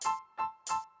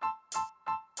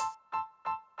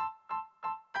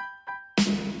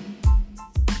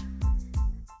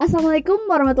Assalamualaikum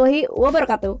warahmatullahi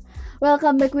wabarakatuh.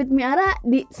 Welcome back with me Ara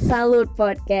di Salut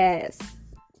Podcast.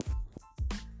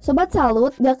 Sobat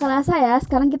Salut, gak kerasa ya,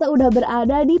 sekarang kita udah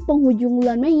berada di penghujung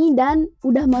bulan Mei dan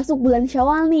udah masuk bulan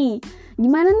Syawal nih.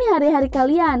 Gimana nih hari-hari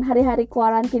kalian? Hari-hari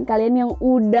kuarantin kalian yang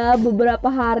udah beberapa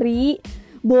hari?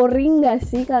 Boring gak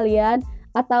sih kalian?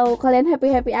 Atau kalian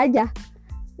happy-happy aja?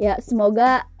 Ya,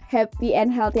 semoga happy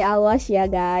and healthy always ya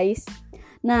guys.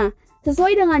 Nah,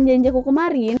 sesuai dengan janji aku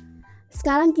kemarin,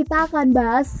 sekarang kita akan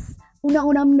bahas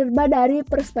Undang-Undang Minerba dari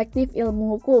perspektif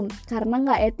ilmu hukum. Karena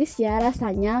gak etis ya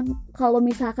rasanya kalau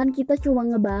misalkan kita cuma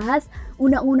ngebahas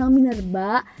Undang-Undang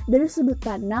Minerba dari sudut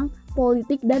pandang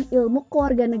politik dan ilmu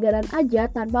kewarganegaraan aja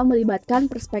tanpa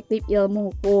melibatkan perspektif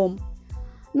ilmu hukum.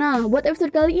 Nah, buat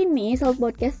episode kali ini Salut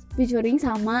Podcast featuring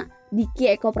sama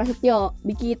Dicky Eko P.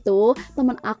 Dicky itu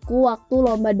teman aku waktu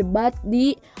lomba debat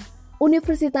di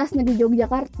Universitas Negeri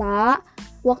Yogyakarta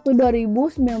waktu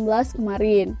 2019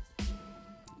 kemarin.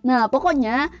 Nah,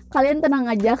 pokoknya kalian tenang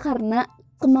aja karena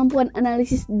kemampuan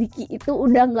analisis Dicky itu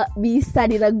udah gak bisa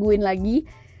diraguin lagi.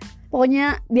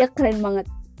 Pokoknya dia keren banget.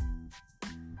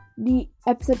 Di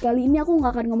episode kali ini aku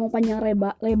gak akan ngomong panjang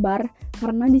lebar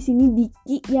karena di sini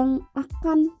Dicky yang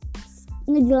akan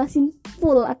ngejelasin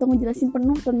full atau ngejelasin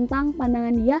penuh tentang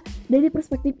pandangan dia dari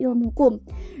perspektif ilmu hukum.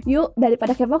 Yuk,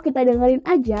 daripada kepo kita dengerin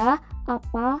aja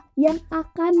apa yang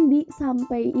akan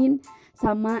disampaikan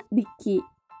sama Dicky.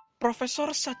 Profesor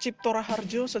Sacipto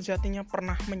Raharjo sejatinya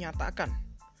pernah menyatakan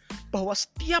bahwa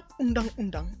setiap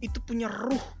undang-undang itu punya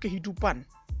ruh kehidupan.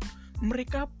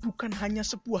 Mereka bukan hanya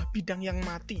sebuah bidang yang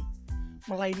mati,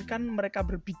 melainkan mereka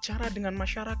berbicara dengan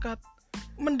masyarakat,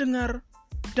 mendengar,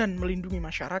 dan melindungi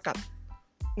masyarakat.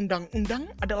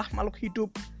 Undang-undang adalah makhluk hidup,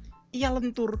 ia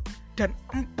lentur dan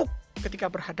empuk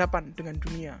ketika berhadapan dengan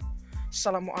dunia.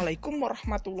 Assalamualaikum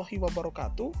warahmatullahi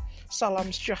wabarakatuh. Salam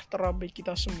sejahtera bagi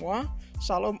kita semua.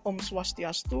 Salam Om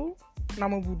Swastiastu,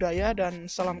 Namo Buddhaya,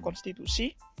 dan salam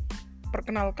konstitusi.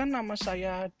 Perkenalkan, nama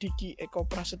saya Dicky Eko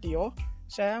P.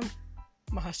 Saya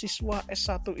mahasiswa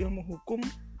S1 Ilmu Hukum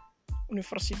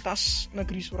Universitas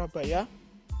Negeri Surabaya.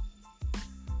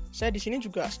 Saya di sini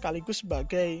juga sekaligus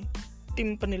sebagai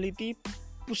tim peneliti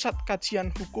Pusat Kajian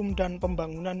Hukum dan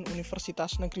Pembangunan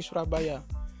Universitas Negeri Surabaya.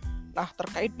 Nah,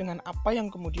 terkait dengan apa yang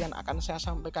kemudian akan saya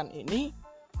sampaikan ini,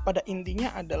 pada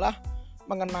intinya adalah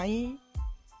mengenai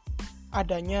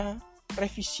adanya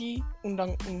revisi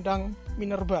Undang-Undang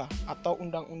Minerba atau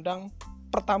Undang-Undang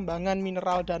Pertambangan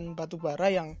Mineral dan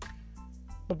Batubara yang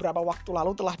beberapa waktu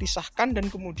lalu telah disahkan dan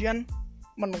kemudian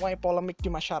menuai polemik di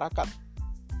masyarakat.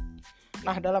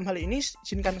 Nah, dalam hal ini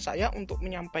izinkan saya untuk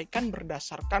menyampaikan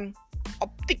berdasarkan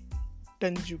optik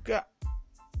dan juga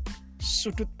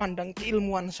sudut pandang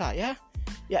keilmuan saya,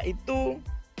 yaitu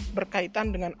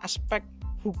berkaitan dengan aspek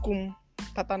hukum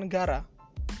tata negara.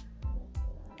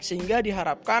 Sehingga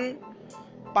diharapkan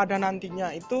pada nantinya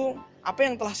itu apa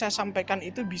yang telah saya sampaikan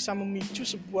itu bisa memicu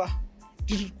sebuah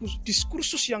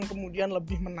diskursus yang kemudian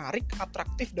lebih menarik,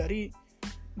 atraktif dari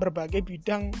berbagai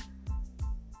bidang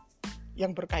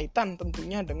yang berkaitan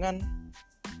tentunya dengan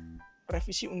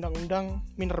revisi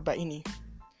Undang-Undang Minerba ini.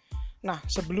 Nah,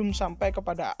 sebelum sampai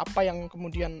kepada apa yang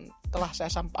kemudian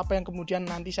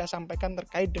nanti saya sampaikan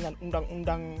terkait dengan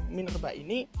Undang-Undang Minerba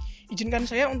ini, izinkan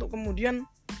saya untuk kemudian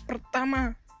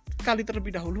pertama kali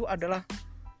terlebih dahulu adalah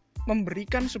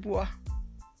memberikan sebuah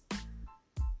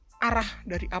arah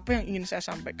dari apa yang ingin saya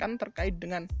sampaikan terkait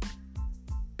dengan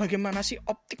bagaimana sih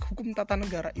optik hukum tata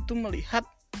negara itu melihat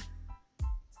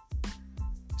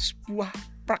sebuah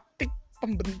praktik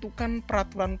pembentukan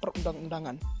peraturan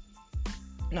perundang-undangan.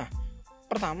 Nah,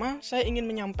 pertama, saya ingin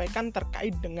menyampaikan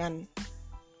terkait dengan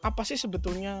apa sih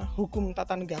sebetulnya hukum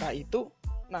tata negara itu.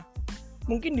 Nah,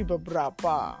 mungkin di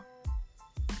beberapa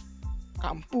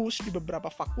kampus, di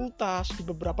beberapa fakultas, di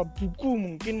beberapa buku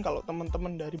mungkin kalau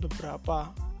teman-teman dari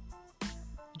beberapa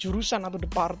jurusan atau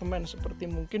departemen seperti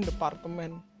mungkin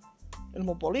Departemen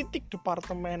Ilmu Politik,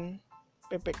 Departemen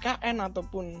PPKN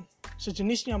ataupun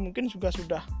sejenisnya mungkin juga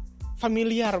sudah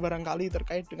familiar barangkali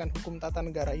terkait dengan hukum tata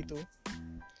negara itu.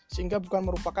 Sehingga bukan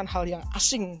merupakan hal yang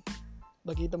asing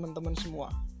bagi teman-teman semua.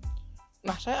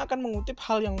 Nah, saya akan mengutip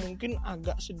hal yang mungkin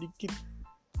agak sedikit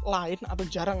lain atau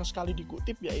jarang sekali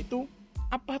dikutip, yaitu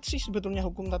apa sih sebetulnya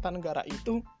hukum tata negara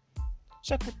itu?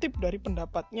 Saya kutip dari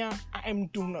pendapatnya A.M.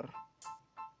 Dunner.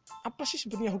 Apa sih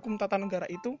sebetulnya hukum tata negara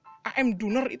itu? A.M.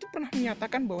 Dunner itu pernah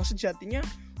menyatakan bahwa sejatinya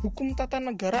hukum tata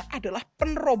negara adalah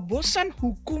penerobosan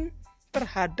hukum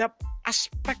terhadap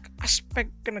aspek-aspek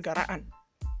kenegaraan.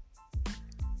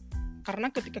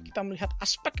 Karena ketika kita melihat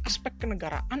aspek-aspek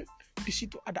kenegaraan, di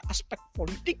situ ada aspek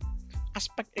politik,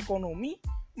 aspek ekonomi,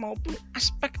 maupun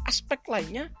aspek-aspek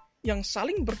lainnya yang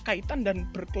saling berkaitan dan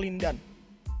berkelindan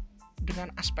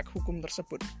dengan aspek hukum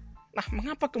tersebut. Nah,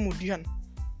 mengapa kemudian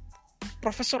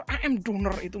Profesor A.M.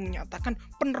 Donner itu menyatakan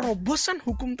penerobosan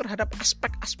hukum terhadap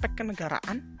aspek-aspek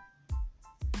kenegaraan?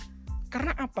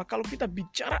 Karena apa? Kalau kita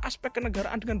bicara aspek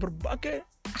kenegaraan dengan berbagai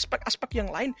aspek-aspek yang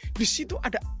lain, di situ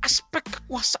ada aspek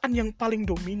kekuasaan yang paling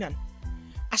dominan.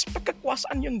 Aspek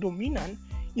kekuasaan yang dominan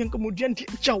yang kemudian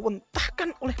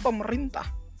dijawantahkan oleh pemerintah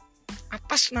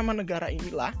atas nama negara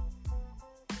inilah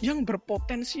yang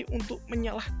berpotensi untuk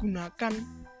menyalahgunakan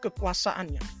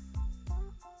kekuasaannya.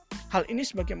 Hal ini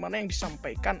sebagaimana yang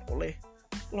disampaikan oleh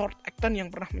Lord Acton yang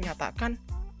pernah menyatakan,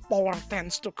 power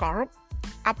tends to corrupt,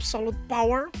 absolute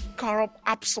power corrupt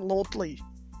absolutely.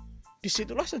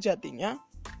 Disitulah sejatinya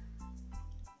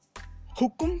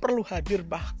hukum perlu hadir,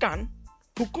 bahkan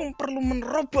hukum perlu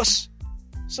menerobos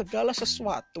segala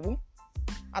sesuatu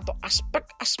atau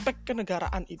aspek-aspek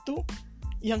kenegaraan itu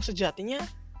yang sejatinya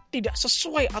tidak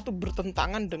sesuai atau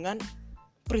bertentangan dengan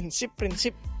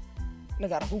prinsip-prinsip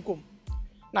negara hukum.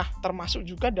 Nah, termasuk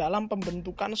juga dalam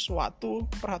pembentukan suatu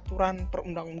peraturan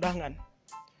perundang-undangan.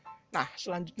 Nah,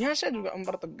 selanjutnya saya juga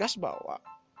mempertegas bahwa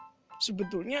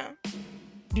sebetulnya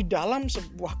di dalam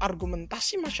sebuah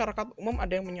argumentasi masyarakat umum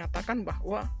ada yang menyatakan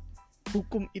bahwa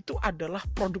hukum itu adalah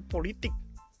produk politik.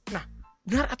 Nah,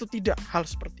 benar atau tidak hal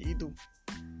seperti itu?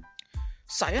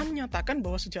 Saya menyatakan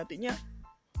bahwa sejatinya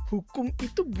hukum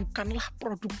itu bukanlah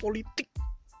produk politik.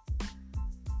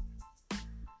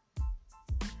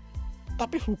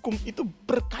 Tapi hukum itu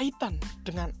berkaitan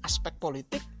dengan aspek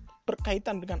politik,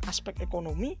 berkaitan dengan aspek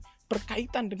ekonomi,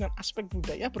 berkaitan dengan aspek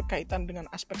budaya, berkaitan dengan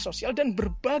aspek sosial, dan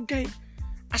berbagai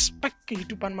aspek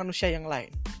kehidupan manusia yang lain.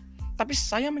 Tapi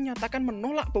saya menyatakan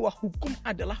menolak bahwa hukum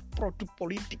adalah produk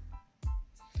politik.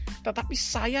 Tetapi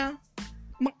saya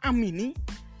mengamini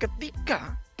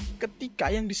ketika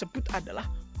yang disebut adalah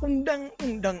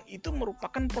undang-undang itu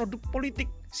merupakan produk politik.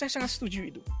 Saya sangat setuju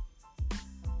itu.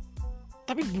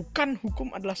 Tapi bukan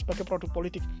hukum adalah sebagai produk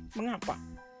politik. Mengapa?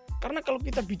 Karena kalau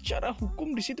kita bicara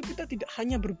hukum, di situ kita tidak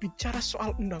hanya berbicara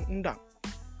soal undang-undang.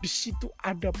 Di situ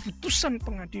ada putusan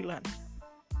pengadilan.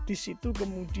 Di situ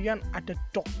kemudian ada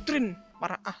doktrin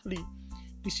para ahli.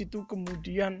 Di situ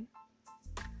kemudian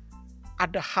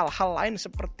ada hal-hal lain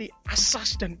seperti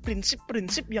asas dan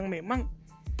prinsip-prinsip yang memang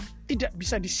tidak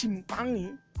bisa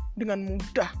disimpangi dengan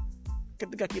mudah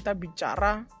ketika kita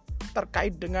bicara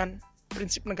terkait dengan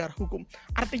prinsip negara hukum.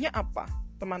 Artinya apa,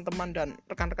 teman-teman dan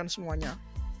rekan-rekan semuanya?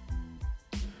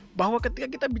 Bahwa ketika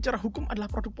kita bicara hukum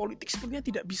adalah produk politik, sebenarnya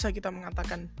tidak bisa kita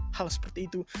mengatakan hal seperti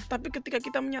itu. Tapi ketika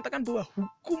kita menyatakan bahwa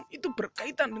hukum itu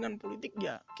berkaitan dengan politik,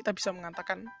 ya kita bisa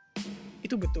mengatakan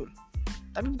itu betul.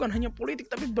 Tapi bukan hanya politik,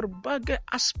 tapi berbagai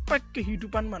aspek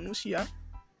kehidupan manusia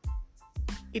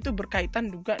itu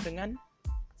berkaitan juga dengan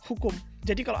hukum.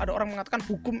 Jadi kalau ada orang mengatakan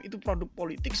hukum itu produk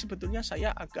politik, sebetulnya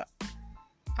saya agak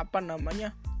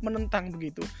menentang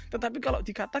begitu. Tetapi kalau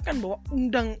dikatakan bahwa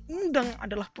undang-undang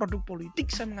adalah produk politik,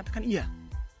 saya mengatakan iya.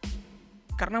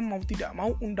 Karena mau tidak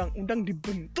mau undang-undang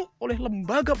dibentuk oleh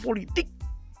lembaga politik,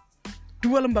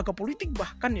 dua lembaga politik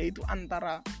bahkan, yaitu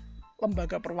antara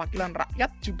lembaga perwakilan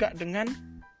rakyat juga dengan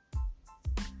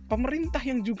pemerintah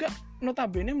yang juga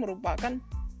notabene merupakan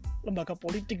lembaga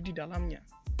politik di dalamnya.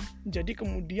 Jadi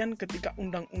kemudian ketika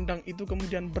undang-undang itu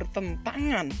kemudian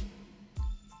bertentangan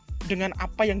dengan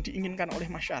apa yang diinginkan oleh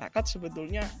masyarakat,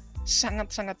 sebetulnya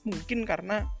sangat-sangat mungkin,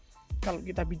 karena kalau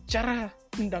kita bicara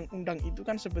undang-undang itu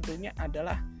kan sebetulnya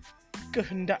adalah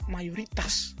kehendak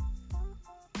mayoritas,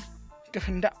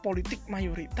 kehendak politik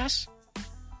mayoritas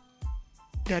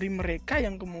dari mereka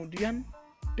yang kemudian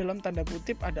dalam tanda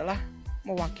kutip adalah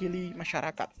mewakili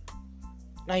masyarakat.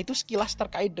 Nah, itu sekilas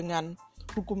terkait dengan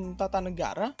hukum tata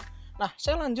negara. Nah,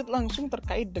 saya lanjut langsung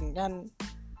terkait dengan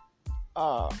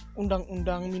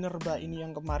undang-undang Minerba ini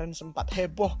yang kemarin sempat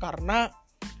heboh karena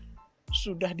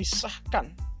sudah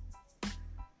disahkan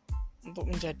untuk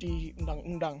menjadi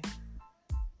undang-undang.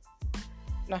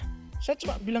 Nah, saya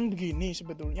cuma bilang begini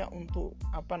sebetulnya untuk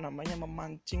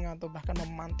memancing atau bahkan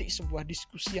memantik sebuah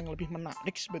diskusi yang lebih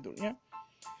menarik sebetulnya.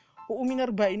 UU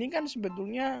Minerba ini kan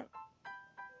sebetulnya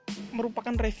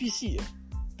merupakan revisi ya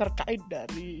terkait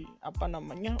dari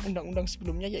undang-undang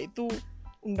sebelumnya, yaitu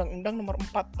Undang-Undang Nomor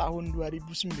 4 Tahun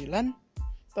 2009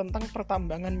 tentang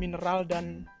pertambangan mineral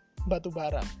dan batu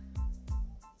bara.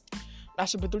 Nah,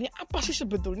 sebetulnya apa sih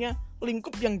sebetulnya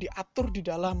lingkup yang diatur di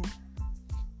dalam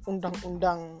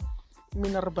Undang-Undang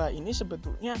Minerba ini?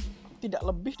 Sebetulnya tidak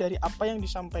lebih dari apa yang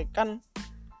disampaikan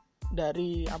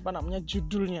dari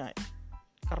judulnya.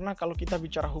 Karena kalau kita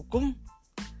bicara hukum,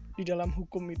 di dalam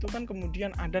hukum itu kan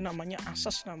kemudian ada namanya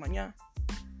asas, namanya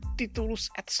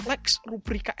titulus et lex,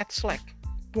 rubrika et lex.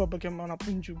 bahwa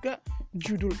bagaimanapun juga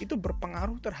judul itu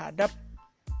berpengaruh terhadap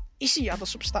isi atau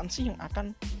substansi yang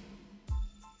akan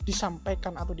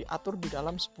disampaikan atau diatur di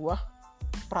dalam sebuah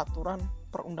peraturan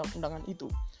perundang-undangan itu.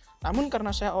 Namun karena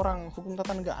saya orang hukum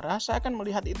tata negara, saya akan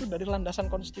melihat itu dari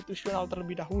landasan konstitusional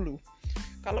terlebih dahulu.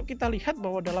 Kalau kita lihat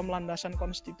bahwa dalam landasan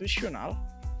konstitusional,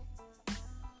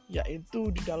 yaitu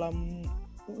di dalam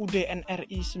UUD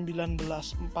NRI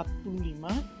 1945,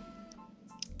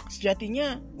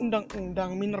 sejatinya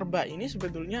Undang-Undang Minerba ini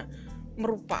sebetulnya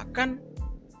merupakan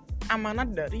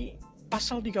amanat dari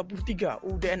pasal 33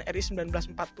 UUD NRI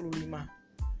 1945.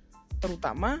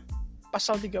 Terutama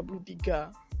pasal 33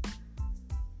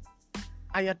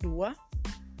 ayat 2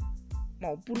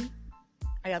 maupun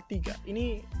ayat 3.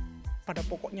 Ini pada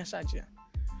pokoknya saja.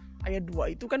 Ayat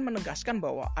 2 itu kan menegaskan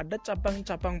bahwa ada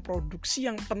cabang-cabang produksi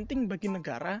yang penting bagi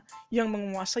negara yang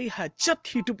menguasai hajat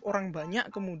hidup orang banyak,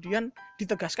 kemudian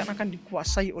ditegaskan akan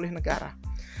dikuasai oleh negara.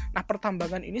 Nah,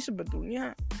 pertambangan ini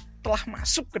sebetulnya telah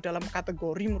masuk ke dalam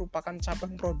kategori merupakan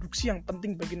cabang produksi yang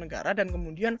penting bagi negara dan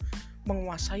kemudian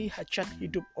menguasai hajat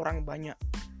hidup orang banyak,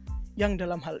 yang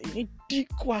dalam hal ini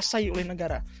dikuasai oleh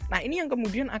negara. Nah, ini yang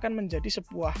kemudian akan menjadi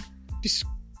sebuah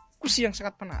diskusi yang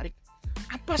sangat menarik.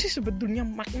 Apa sih sebetulnya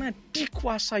makna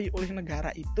dikuasai oleh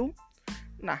negara itu?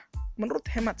 Nah, menurut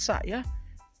hemat saya,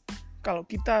 kalau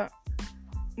kita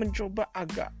mencoba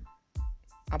agak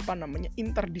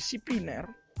interdisipliner,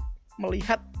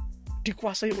 melihat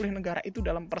dikuasai oleh negara itu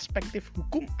dalam perspektif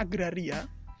hukum agraria,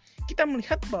 kita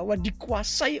melihat bahwa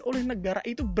dikuasai oleh negara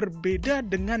itu berbeda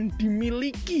dengan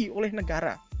dimiliki oleh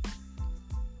negara.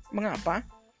 Mengapa?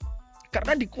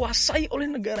 Karena dikuasai oleh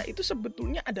negara itu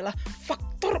sebetulnya adalah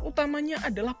faktor utamanya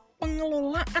adalah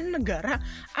pengelolaan negara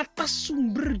atas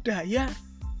sumber daya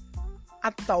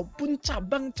ataupun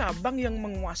cabang-cabang yang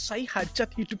menguasai hajat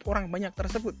hidup orang banyak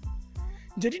tersebut.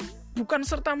 Jadi bukan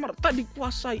serta-merta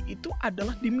dikuasai itu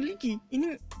adalah dimiliki.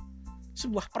 Ini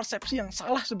sebuah persepsi yang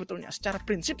salah sebetulnya. Secara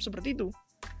prinsip seperti itu.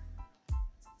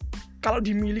 Kalau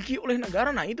dimiliki oleh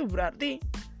negara, nah itu berarti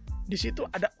di situ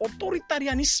ada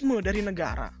otoritarianisme dari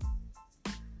negara.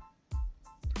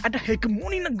 Ada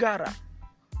hegemoni negara.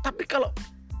 Tapi kalau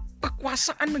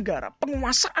kekuasaan negara,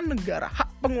 penguasaan negara,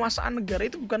 hak penguasaan negara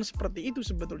itu bukan seperti itu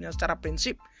sebetulnya secara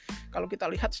prinsip. Kalau kita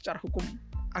lihat secara hukum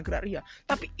agraria.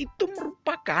 Tapi itu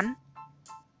merupakan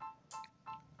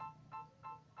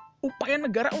upaya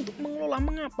negara untuk mengelola.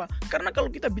 Mengapa? Karena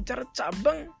kalau kita bicara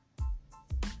cabang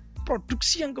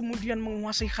produksi yang kemudian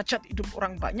menguasai hajat hidup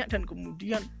orang banyak dan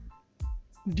kemudian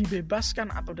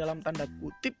dibebaskan atau dalam tanda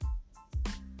kutip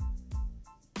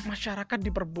masyarakat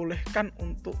diperbolehkan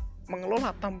untuk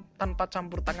mengelola tanpa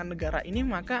campur tangan negara ini,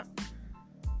 maka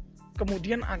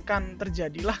kemudian akan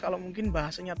terjadilah, kalau mungkin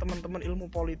bahasanya teman-teman ilmu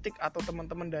politik atau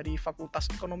teman-teman dari fakultas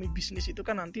ekonomi bisnis itu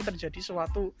kan nanti terjadi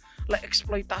suatu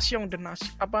l'exploitation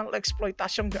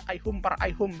de aihum par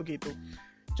aihum begitu.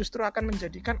 Justru akan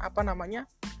menjadikan adanya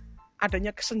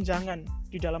kesenjangan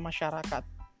di dalam masyarakat.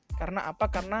 Karena apa?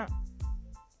 Karena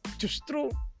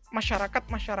justru masyarakat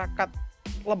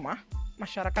lemah,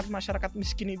 masyarakat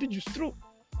miskin itu justru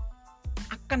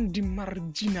akan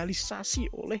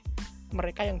dimarginalisasi oleh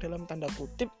mereka yang dalam tanda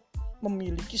kutip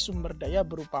memiliki sumber daya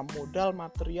berupa modal,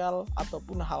 material,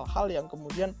 ataupun hal-hal yang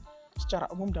kemudian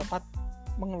secara umum dapat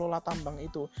mengelola tambang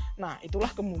itu. Nah, itulah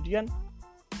kemudian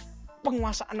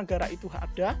penguasaan negara itu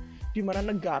ada, di mana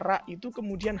negara itu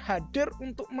kemudian hadir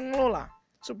untuk mengelola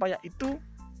supaya itu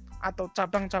atau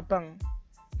cabang-cabang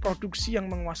produksi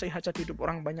yang menguasai hajat hidup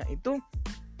orang banyak itu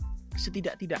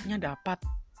setidak-tidaknya dapat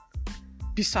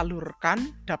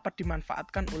disalurkan, dapat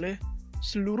dimanfaatkan oleh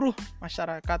seluruh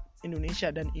masyarakat Indonesia.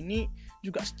 Dan ini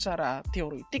juga secara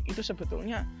teoretik itu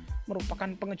sebetulnya merupakan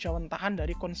pengejawantahan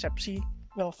dari konsepsi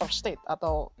welfare state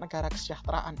atau negara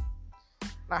kesejahteraan.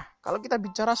 Nah, kalau kita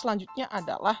bicara selanjutnya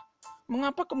adalah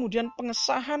mengapa kemudian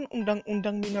pengesahan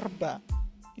Undang-Undang Minerba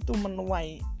itu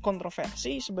menuai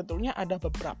kontroversi. Sebetulnya ada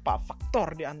beberapa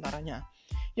faktor di antaranya.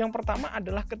 Yang pertama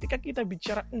adalah ketika kita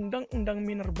bicara Undang-Undang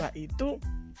Minerba itu,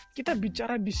 kita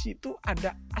bicara di situ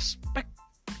ada aspek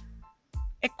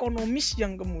ekonomis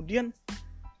yang kemudian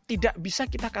tidak bisa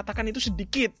kita katakan itu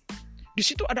sedikit. Di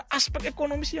situ ada aspek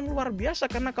ekonomis yang luar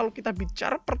biasa, karena kalau kita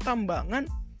bicara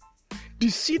pertambangan, di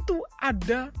situ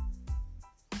ada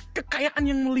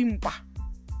kekayaan yang melimpah.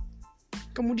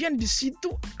 Kemudian di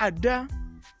situ ada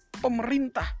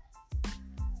pemerintah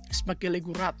sebagai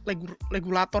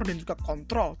regulator dan juga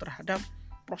kontrol terhadap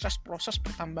proses-proses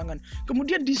pertambangan.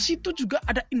 Kemudian di situ juga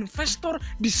ada investor,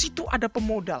 di situ ada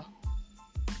pemodal.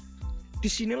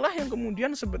 Disinilah yang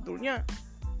kemudian sebetulnya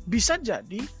bisa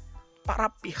jadi para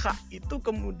pihak itu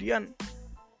kemudian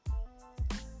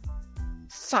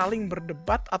saling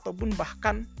berdebat ataupun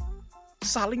bahkan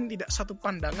saling tidak satu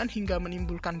pandangan hingga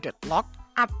menimbulkan deadlock,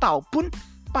 ataupun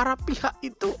para pihak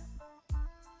itu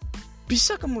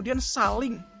bisa kemudian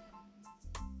saling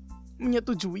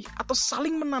menyetujui atau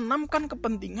saling menanamkan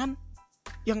kepentingan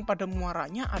yang pada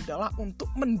muaranya adalah untuk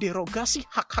menderogasi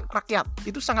hak-hak rakyat.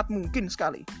 Itu sangat mungkin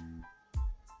sekali.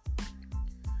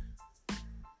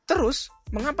 Terus,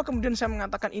 mengapa kemudian saya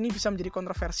mengatakan ini bisa menjadi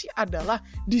kontroversi adalah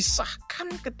disahkan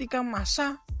ketika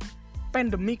masa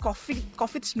pandemi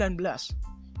COVID-19.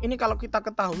 Ini kalau kita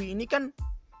ketahui, ini kan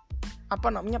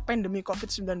pandemi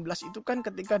COVID-19 itu kan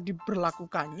ketika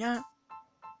diberlakukannya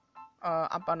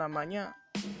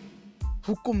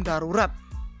hukum darurat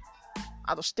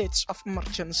atau state of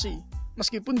emergency.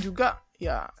 Meskipun juga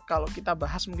ya kalau kita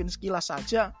bahas mungkin sekilas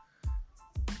saja,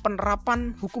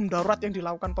 penerapan hukum darurat yang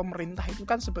dilakukan pemerintah itu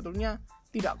kan sebetulnya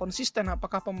tidak konsisten.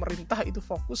 Apakah pemerintah itu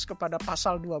fokus kepada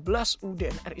pasal 12 UUD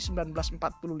RI 1945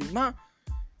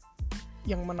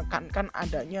 yang menekankan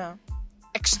adanya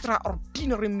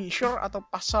extraordinary measure, atau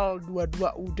pasal 22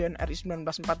 UUD RI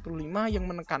 1945 yang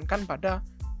menekankan pada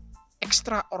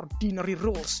extraordinary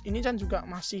rules. Ini kan juga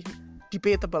masih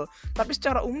debatable. Tapi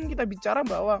secara umum kita bicara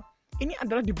bahwa ini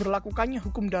adalah diberlakukannya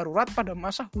hukum darurat pada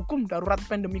masa hukum darurat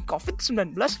pandemi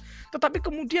COVID-19, tetapi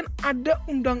kemudian ada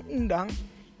undang-undang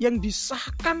yang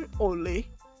disahkan oleh,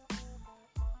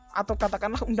 atau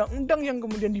katakanlah undang-undang yang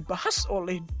kemudian dibahas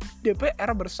oleh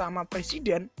DPR bersama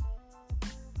Presiden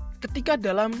ketika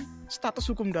dalam status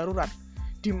hukum darurat,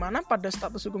 di mana pada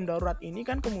status hukum darurat ini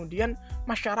kan kemudian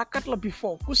masyarakat lebih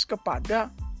fokus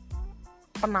kepada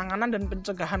penanganan dan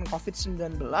pencegahan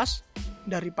COVID-19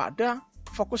 daripada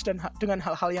fokus dengan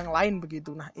hal-hal yang lain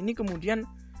begitu. Nah, ini kemudian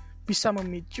bisa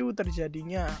memicu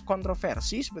terjadinya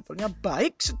kontroversi sebetulnya,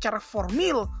 baik secara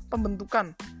formil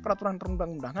pembentukan peraturan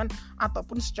perundang-undangan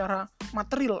ataupun secara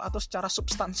material atau secara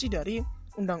substansi dari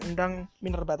undang-undang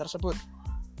minerba tersebut.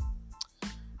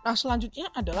 Nah,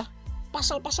 selanjutnya adalah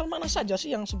pasal-pasal mana saja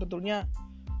sih yang sebetulnya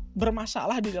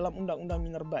bermasalah di dalam undang-undang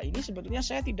minerba ini. Sebetulnya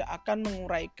saya tidak akan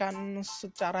menguraikan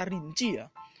secara rinci ya.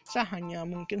 Saya hanya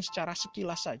mungkin secara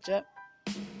sekilas saja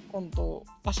untuk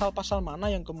pasal-pasal mana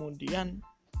yang kemudian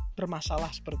bermasalah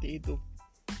seperti itu.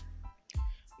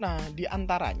 Nah, di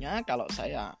antaranya kalau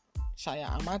saya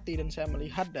amati dan saya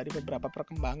melihat dari beberapa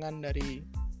perkembangan dari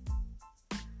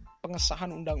pengesahan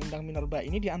undang-undang minerba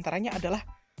ini, di antaranya adalah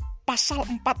pasal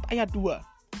 4 ayat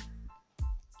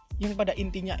 2 yang pada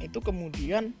intinya itu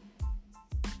kemudian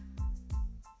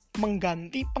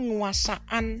mengganti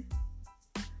penguasaan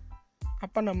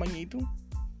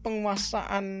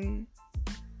penguasaan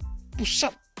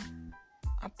pusat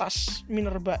atas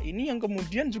minerba ini, yang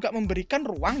kemudian juga memberikan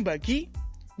ruang bagi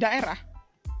daerah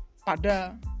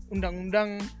pada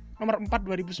Undang-Undang Nomor 4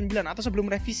 2009 atau sebelum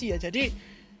revisi ya. Jadi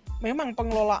memang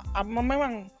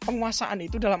penguasaan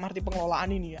itu dalam arti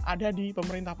pengelolaan ini ya, ada di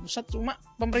pemerintah pusat, cuma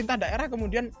pemerintah daerah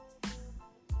kemudian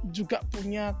juga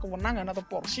punya kewenangan atau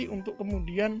porsi untuk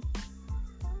kemudian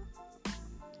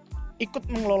ikut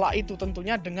mengelola itu,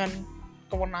 tentunya dengan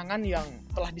kewenangan yang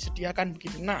telah disediakan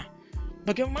begitu. Nah,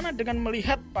 bagaimana dengan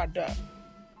melihat pada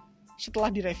setelah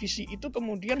direvisi itu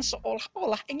kemudian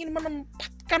seolah-olah ingin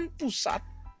menempatkan pusat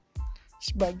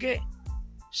sebagai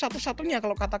satu-satunya,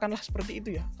 kalau katakanlah seperti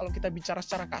itu ya, kalau kita bicara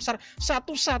secara kasar,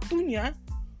 satu-satunya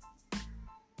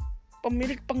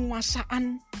pemilik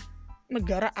penguasaan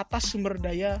negara atas sumber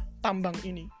daya tambang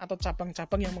ini atau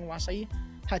cabang-cabang yang menguasai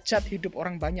hajat hidup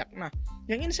orang banyak. Nah,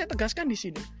 yang ingin saya tegaskan di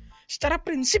sini, secara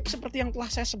prinsip seperti yang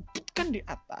telah saya sebutkan di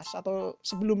atas atau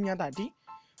sebelumnya tadi,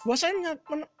 bahwa saya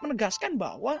menegaskan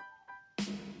bahwa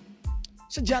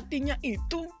sejatinya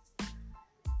itu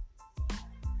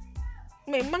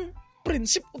memang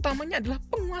prinsip utamanya adalah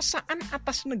penguasaan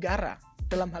atas negara.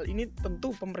 Dalam hal ini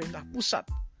tentu pemerintah pusat.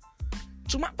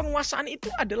 Cuma penguasaan itu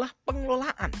adalah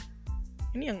pengelolaan.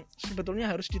 Ini yang sebetulnya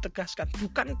harus ditegaskan,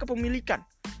 bukan kepemilikan.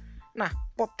 Nah,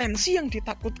 potensi yang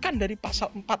ditakutkan dari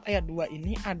pasal 4 ayat 2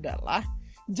 ini adalah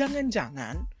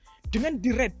jangan-jangan dengan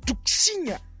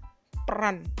direduksinya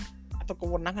peran atau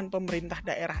kewenangan pemerintah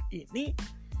daerah ini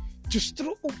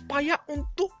justru upaya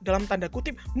untuk dalam tanda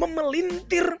kutip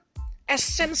memelintir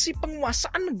esensi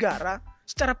penguasaan negara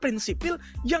secara prinsipil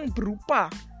yang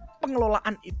berupa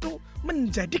pengelolaan itu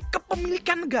menjadi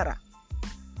kepemilikan negara.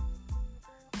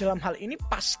 Dalam hal ini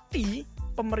pasti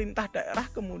pemerintah daerah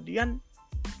kemudian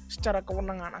secara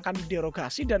kewenangan akan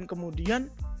diderogasi dan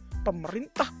kemudian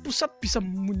pemerintah pusat bisa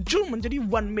muncul menjadi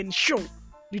one man show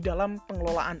di dalam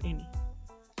pengelolaan ini.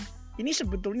 Ini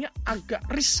sebetulnya agak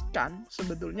riskan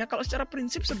sebetulnya, kalau secara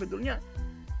prinsip sebetulnya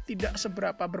tidak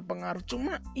seberapa berpengaruh,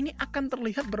 cuma ini akan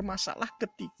terlihat bermasalah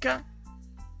ketika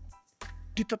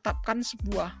ditetapkan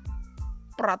sebuah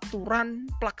peraturan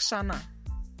pelaksana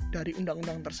dari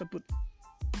undang-undang tersebut.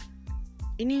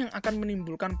 Ini yang akan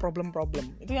menimbulkan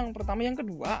problem-problem. Itu yang pertama. Yang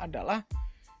kedua adalah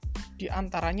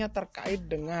diantaranya terkait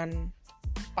dengan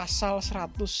pasal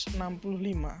 165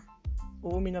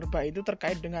 UU Minerba itu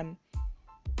terkait dengan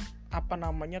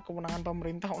kewenangan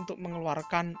pemerintah untuk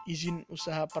mengeluarkan izin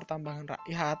usaha pertambangan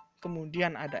rakyat,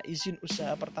 kemudian ada izin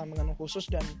usaha pertambangan khusus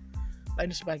dan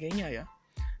lain sebagainya ya.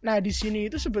 Nah, di sini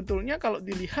itu sebetulnya kalau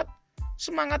dilihat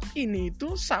semangat ini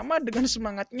itu sama dengan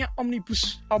semangatnya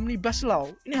omnibus law.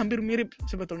 Ini hampir mirip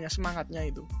sebetulnya semangatnya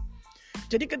itu.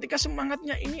 Jadi ketika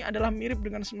semangatnya ini adalah mirip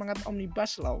dengan semangat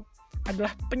omnibus law,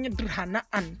 adalah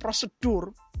penyederhanaan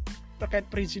prosedur terkait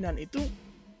perizinan itu,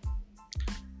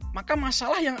 maka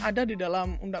masalah yang ada di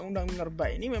dalam undang-undang minerba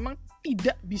ini memang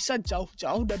tidak bisa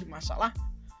jauh-jauh dari masalah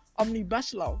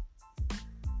omnibus law.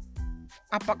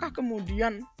 Apakah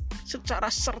kemudian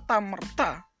secara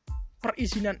serta-merta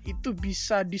perizinan itu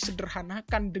bisa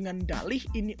disederhanakan dengan dalih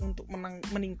ini untuk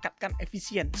meningkatkan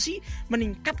efisiensi,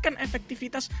 meningkatkan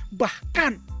efektivitas,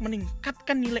 bahkan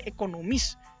meningkatkan nilai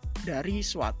ekonomis dari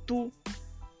suatu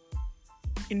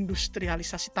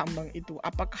industrialisasi tambang itu?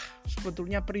 Apakah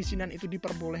sebetulnya perizinan itu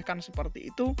diperbolehkan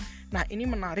seperti itu? Nah, ini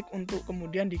menarik untuk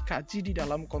kemudian dikaji di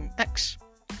dalam konteks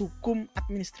hukum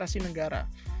administrasi negara.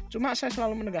 Cuma saya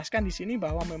selalu menegaskan di sini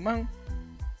bahwa memang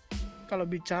kalau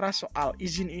bicara soal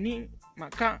izin ini,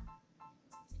 maka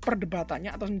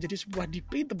perdebatannya atau menjadi sebuah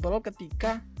debatable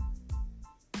ketika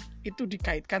itu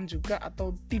dikaitkan juga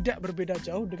atau tidak berbeda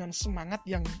jauh dengan semangat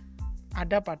yang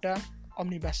ada pada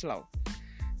omnibus law.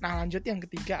 Nah, lanjut yang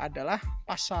ketiga adalah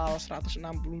pasal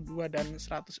 162 dan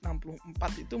 164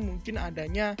 itu mungkin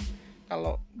adanya,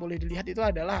 kalau boleh dilihat itu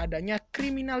adalah adanya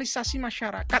kriminalisasi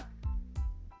masyarakat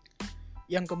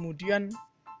yang kemudian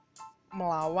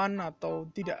melawan atau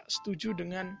tidak setuju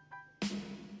dengan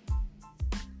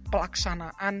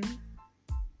pelaksanaan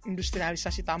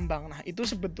industrialisasi tambang. Nah, itu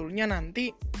sebetulnya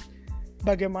nanti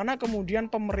bagaimana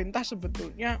kemudian pemerintah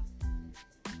sebetulnya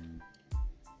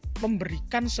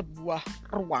memberikan sebuah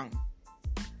ruang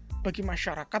bagi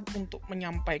masyarakat untuk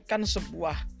menyampaikan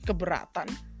sebuah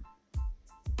keberatan,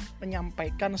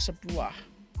 menyampaikan sebuah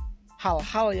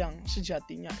hal-hal yang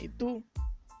sejatinya itu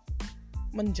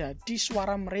menjadi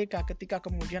suara mereka ketika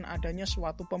kemudian adanya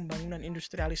suatu pembangunan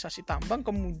industrialisasi tambang,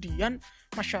 kemudian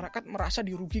masyarakat merasa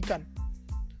dirugikan.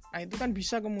 Nah, itu kan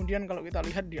bisa kemudian kalau kita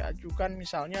lihat diajukan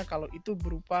misalnya kalau itu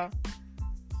berupa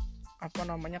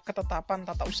ketetapan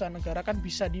tata usaha negara, kan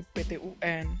bisa di PT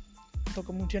UN atau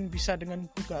kemudian bisa dengan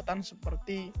gugatan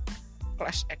seperti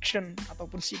class action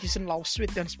ataupun citizen lawsuit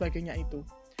dan sebagainya itu.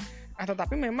 Nah,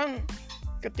 tetapi memang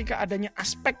ketika adanya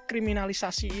aspek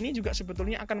kriminalisasi ini juga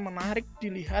sebetulnya akan menarik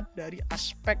dilihat dari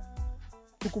aspek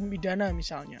hukum pidana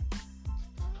misalnya.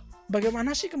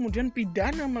 Bagaimana sih kemudian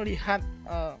pidana melihat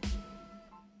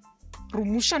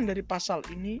rumusan dari pasal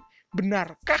ini?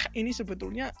 Benarkah ini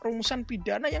sebetulnya rumusan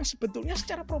pidana yang sebetulnya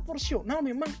secara proporsional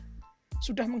memang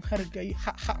sudah menghargai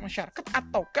hak-hak masyarakat,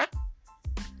 ataukah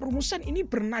rumusan ini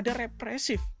bernada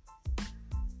represif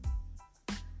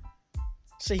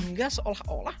sehingga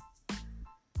seolah-olah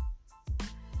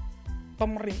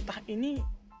pemerintah ini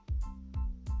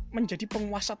menjadi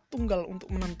penguasa tunggal untuk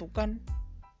menentukan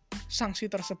sanksi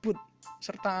tersebut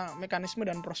serta mekanisme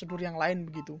dan prosedur yang lain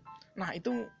begitu. Nah,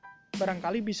 itu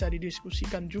barangkali bisa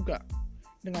didiskusikan juga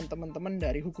dengan teman-teman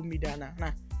dari hukum pidana.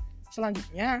 Nah,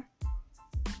 selanjutnya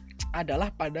adalah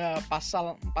pada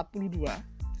pasal 42,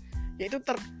 yaitu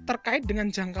terkait dengan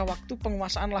jangka waktu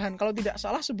penguasaan lahan. Kalau tidak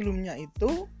salah sebelumnya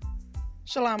itu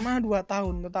selama 2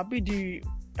 tahun, tetapi di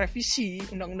revisi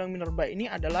Undang-Undang Minerba ini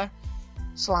adalah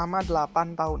selama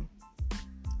 8 tahun.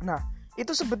 Nah,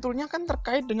 itu sebetulnya kan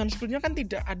terkait dengan, sebetulnya kan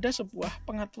tidak ada sebuah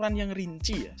pengaturan yang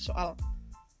rinci ya soal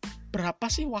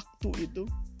berapa sih waktu itu,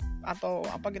 atau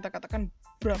kita katakan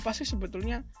berapa sih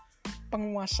sebetulnya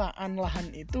penguasaan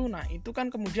lahan itu. Nah, itu kan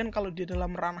kemudian kalau di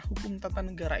dalam ranah hukum tata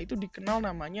negara itu dikenal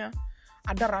namanya,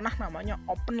 ada ranah namanya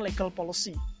open legal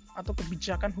policy atau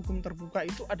kebijakan hukum terbuka.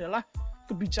 Itu adalah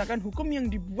kebijakan hukum yang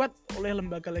dibuat oleh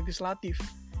lembaga legislatif,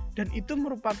 dan itu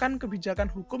merupakan kebijakan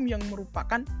hukum yang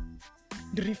merupakan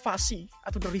derivasi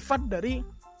atau derivat dari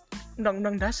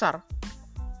Undang-Undang Dasar.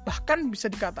 Bahkan bisa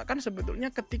dikatakan sebetulnya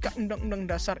ketika Undang-Undang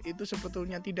Dasar itu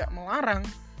sebetulnya tidak melarang,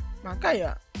 maka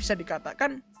ya bisa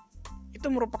dikatakan itu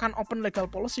merupakan open legal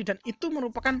policy, dan itu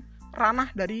merupakan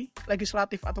ranah dari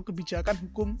legislatif atau kebijakan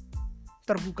hukum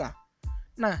terbuka.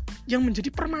 Nah, yang menjadi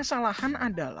permasalahan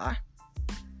adalah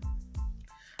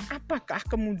apakah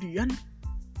kemudian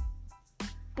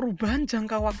perubahan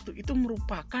jangka waktu itu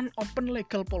merupakan open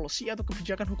legal policy atau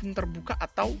kebijakan hukum terbuka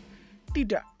atau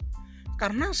tidak.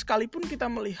 Karena sekalipun kita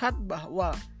melihat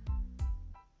bahwa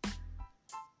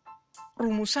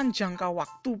rumusan jangka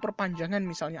waktu perpanjangan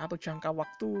misalnya, atau jangka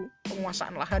waktu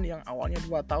penguasaan lahan yang awalnya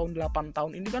 2 tahun, 8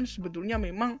 tahun, ini kan sebetulnya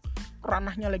memang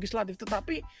ranahnya legislatif,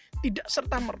 tetapi tidak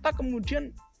serta-merta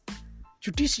kemudian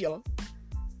judicial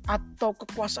atau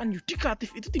kekuasaan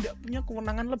yudikatif itu tidak punya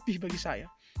kewenangan lebih bagi saya.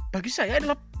 Bagi saya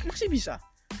adalah masih bisa.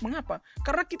 Mengapa?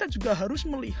 Karena kita juga harus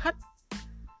melihat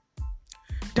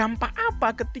dampak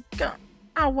apa ketika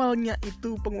awalnya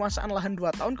itu penguasaan lahan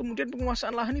 2 tahun, kemudian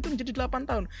penguasaan lahan itu menjadi 8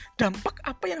 tahun. Dampak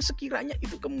apa yang sekiranya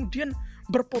itu kemudian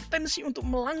berpotensi untuk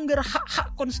melanggar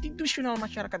hak-hak konstitusional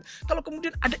masyarakat. Kalau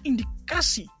kemudian ada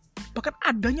indikasi, bahkan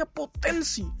adanya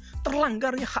potensi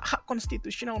terlanggarnya hak-hak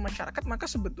konstitusional masyarakat, maka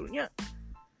sebetulnya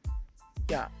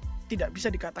ya tidak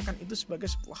bisa dikatakan itu sebagai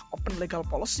sebuah open legal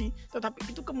policy, tetapi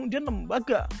itu kemudian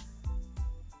lembaga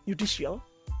judicial,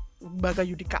 lembaga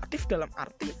yudikatif dalam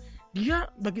arti dia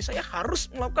bagi saya harus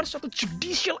melakukan suatu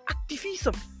judicial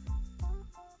activism.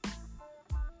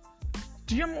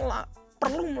 Dia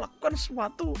perlu melakukan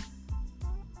suatu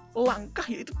langkah,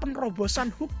 yaitu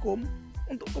penerobosan hukum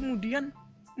untuk kemudian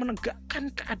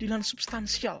menegakkan keadilan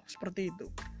substansial seperti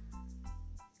itu.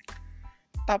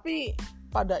 Tapi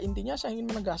pada intinya saya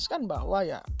ingin menegaskan bahwa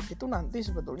ya itu nanti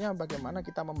sebetulnya bagaimana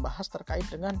kita membahas terkait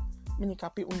dengan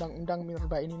menyikapi undang-undang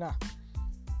minerba ini. Nah,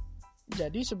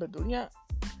 jadi sebetulnya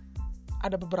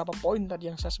ada beberapa poin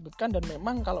tadi yang saya sebutkan, dan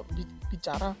memang kalau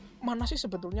bicara mana sih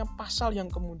sebetulnya pasal yang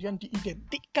kemudian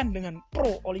diidentikan dengan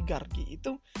pro oligarki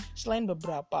itu, selain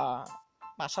beberapa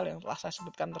pasal yang telah saya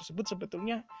sebutkan tersebut,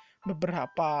 sebetulnya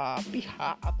beberapa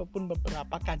pihak ataupun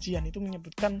beberapa kajian itu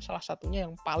menyebutkan salah satunya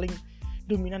yang paling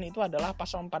dominan itu adalah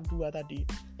pasal 42 tadi,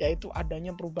 yaitu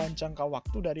adanya perubahan jangka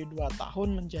waktu dari 2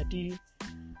 tahun menjadi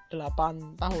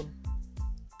 8 tahun.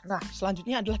 Nah,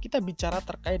 selanjutnya adalah kita bicara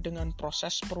terkait dengan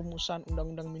proses perumusan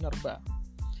Undang-Undang Minerba.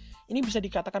 Ini bisa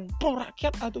dikatakan pro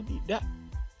rakyat atau tidak?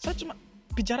 Saya cuma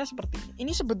bicara seperti ini.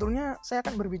 Ini sebetulnya saya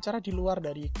akan berbicara di luar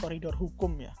dari koridor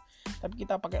hukum ya. Tapi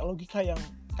kita pakai logika yang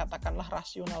katakanlah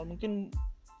rasional. Mungkin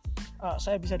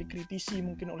saya bisa dikritisi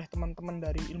mungkin oleh teman-teman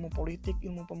dari ilmu politik,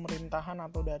 ilmu pemerintahan,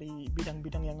 atau dari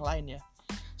bidang-bidang yang lain ya.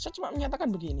 Saya cuma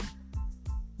menyatakan begini.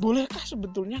 Bolehkah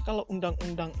sebetulnya kalau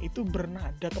undang-undang itu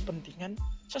bernada kepentingan?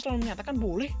 Saya selalu menyatakan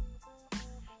boleh.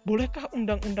 Bolehkah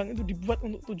undang-undang itu dibuat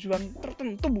untuk tujuan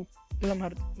tertentu?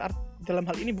 Dalam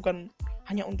hal ini bukan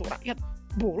hanya untuk rakyat.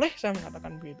 Boleh, saya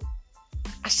mengatakan begitu.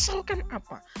 Asalkan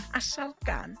apa?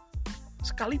 Asalkan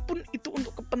sekalipun itu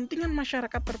untuk kepentingan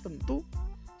masyarakat tertentu,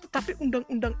 tetapi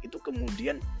undang-undang itu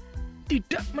kemudian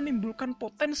tidak menimbulkan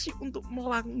potensi untuk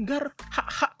melanggar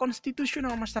hak-hak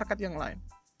konstitusional masyarakat yang lain.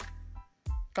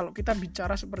 Kalau kita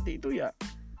bicara seperti itu ya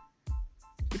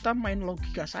kita main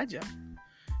logika saja.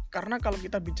 Karena kalau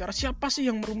kita bicara siapa sih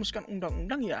yang merumuskan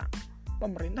undang-undang, ya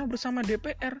pemerintah bersama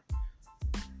DPR.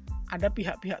 Ada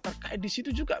pihak-pihak terkait di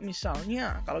situ juga,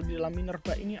 misalnya kalau di dalam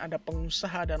minerba ini ada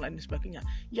pengusaha dan lain sebagainya.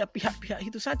 Ya pihak-pihak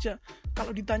itu saja.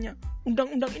 Kalau ditanya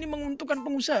undang-undang ini menguntungkan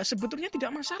pengusaha, sebetulnya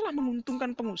tidak masalah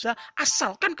menguntungkan pengusaha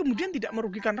asalkan kemudian tidak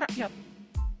merugikan rakyat.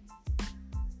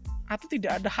 Atau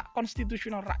tidak ada hak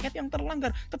konstitusional rakyat yang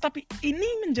terlanggar. Tetapi ini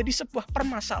menjadi sebuah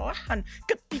permasalahan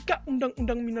ketika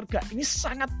undang-undang minerba ini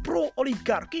sangat pro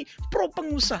oligarki, pro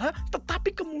pengusaha,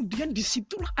 tetapi kemudian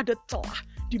disitulah ada celah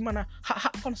di mana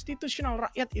hak-hak konstitusional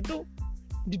rakyat itu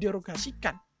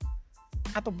diderogasikan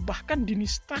atau bahkan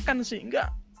dinistakan, sehingga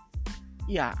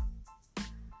ya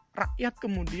rakyat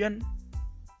kemudian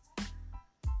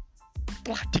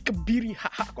telah dikebiri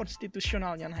hak-hak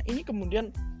konstitusionalnya. Nah, ini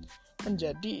kemudian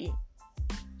menjadi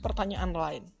pertanyaan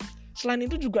lain. Selain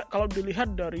itu juga kalau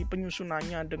dilihat dari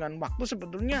penyusunannya dengan waktu,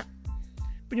 sebetulnya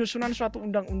penyusunan suatu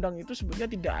undang-undang itu sebetulnya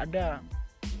tidak ada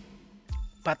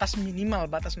batas minimal,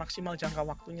 batas maksimal jangka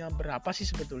waktunya berapa sih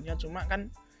sebetulnya. Cuma kan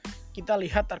kita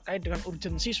lihat terkait dengan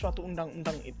urgensi suatu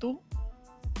undang-undang itu,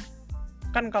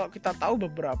 kan kalau kita tahu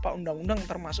beberapa undang-undang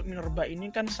termasuk minerba ini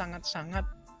kan sangat-sangat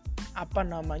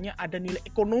ada nilai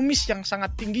ekonomis yang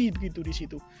sangat tinggi begitu di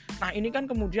situ. Nah, ini kan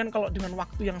kemudian kalau dengan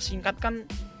waktu yang singkat kan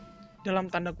dalam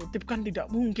tanda kutip kan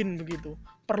tidak mungkin begitu.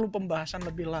 Perlu pembahasan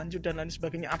lebih lanjut dan lain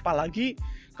sebagainya. Apalagi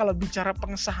kalau bicara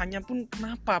pengesahannya pun,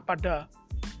 kenapa pada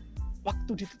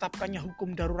waktu ditetapkannya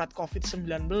hukum darurat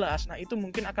COVID-19. Nah, itu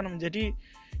mungkin akan menjadi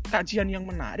kajian yang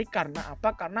menarik. Karena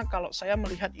apa? Karena kalau saya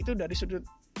melihat itu dari sudut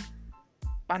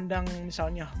pandang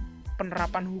misalnya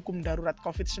penerapan hukum darurat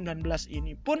COVID-19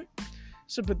 ini pun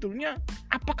sebetulnya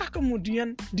apakah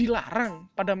kemudian dilarang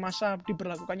pada masa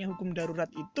diberlakukannya hukum darurat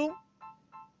itu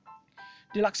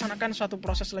dilaksanakan suatu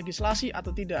proses legislasi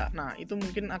atau tidak. Nah, itu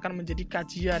mungkin akan menjadi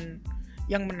kajian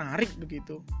yang menarik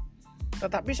begitu.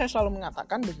 Tetapi saya selalu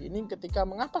mengatakan begini, ketika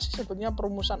mengapa sih sebetulnya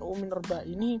perumusan UU Minerba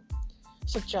ini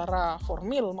secara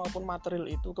formil maupun material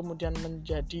itu kemudian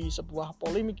menjadi sebuah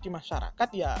polemik di masyarakat,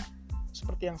 ya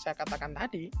seperti yang saya katakan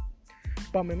tadi,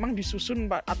 bahwa memang disusun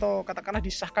atau katakanlah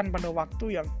disahkan pada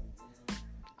waktu yang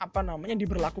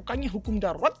diberlakukannya hukum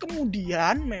darurat,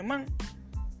 kemudian memang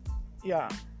ya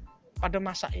pada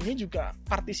masa ini juga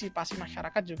partisipasi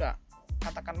masyarakat juga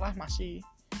katakanlah masih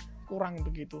kurang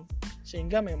begitu.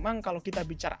 Sehingga memang kalau kita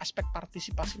bicara aspek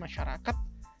partisipasi masyarakat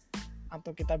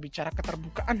atau kita bicara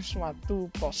keterbukaan suatu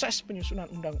proses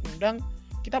penyusunan undang-undang,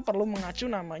 kita perlu mengacu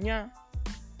namanya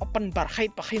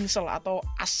openbaarheidsbeginsel atau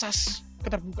asas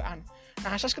keterbukaan.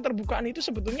 Nah, asas keterbukaan itu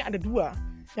sebetulnya ada dua.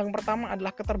 Yang pertama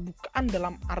adalah keterbukaan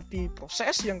dalam arti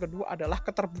proses, yang kedua adalah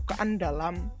keterbukaan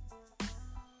dalam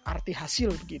arti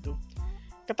hasil begitu.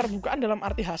 Keterbukaan dalam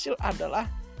arti hasil adalah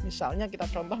misalnya kita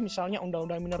contoh misalnya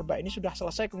Undang-Undang Minerba ini sudah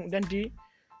selesai kemudian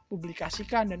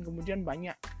dipublikasikan dan kemudian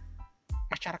banyak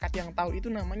masyarakat yang tahu, itu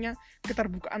namanya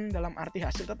keterbukaan dalam arti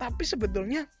hasil. Tetapi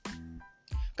sebetulnya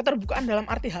keterbukaan dalam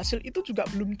arti hasil itu juga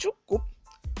belum cukup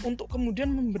untuk kemudian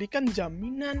memberikan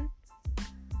jaminan.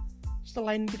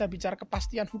 Selain kita bicara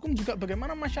kepastian hukum, juga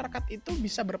bagaimana masyarakat itu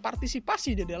bisa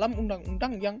berpartisipasi di dalam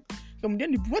undang-undang yang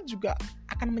kemudian dibuat juga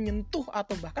akan menyentuh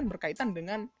atau bahkan berkaitan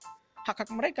dengan hak-hak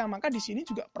mereka. Maka di sini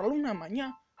juga perlu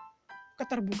namanya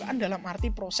keterbukaan dalam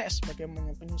arti proses,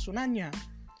 bagaimana penyusunannya,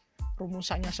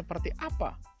 rumusannya seperti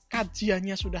apa,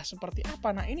 kajiannya sudah seperti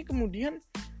apa. Nah, ini kemudian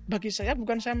bagi saya,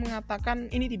 bukan saya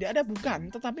mengatakan ini tidak ada, bukan,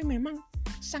 tetapi memang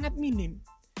sangat minim.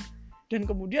 Dan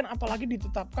kemudian apalagi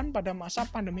ditetapkan pada masa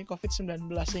pandemi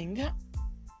COVID-19, sehingga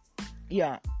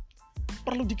ya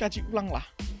perlu dikaji ulang lah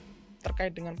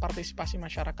terkait dengan partisipasi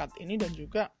masyarakat ini, dan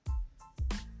juga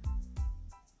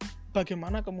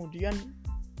bagaimana kemudian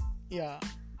ya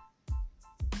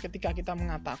ketika kita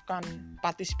mengatakan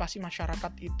partisipasi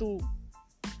masyarakat itu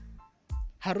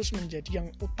harus menjadi yang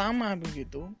utama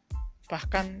begitu.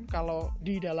 Bahkan kalau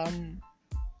di dalam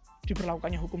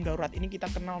diberlakukannya hukum darurat ini kita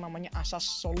kenal namanya asas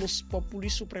solus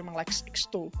populis suprema lex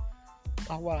exto,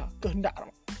 bahwa kehendak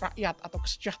rakyat atau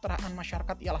kesejahteraan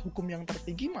masyarakat ialah hukum yang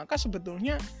tertinggi. Maka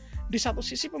sebetulnya di satu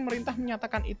sisi pemerintah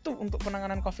menyatakan itu untuk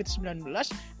penanganan COVID-19,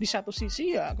 di satu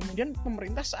sisi ya kemudian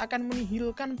pemerintah seakan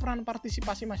menihilkan peran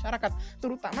partisipasi masyarakat,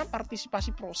 terutama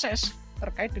partisipasi proses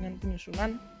terkait dengan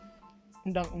penyusunan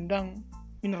undang-undang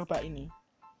Minerba ini.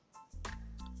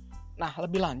 Nah,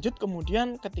 lebih lanjut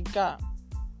kemudian ketika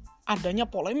adanya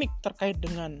polemik terkait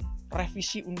dengan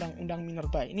revisi undang-undang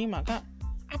Minerba ini, maka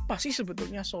apa sih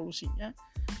sebetulnya solusinya?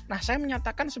 Nah, saya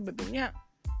menyatakan sebetulnya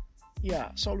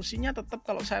ya solusinya tetap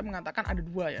kalau saya mengatakan ada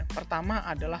dua ya. Pertama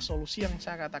adalah solusi yang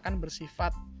saya katakan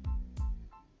bersifat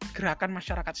gerakan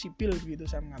masyarakat sipil begitu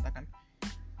saya mengatakan.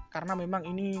 Karena memang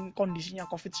ini kondisinya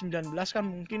COVID-19 kan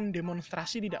mungkin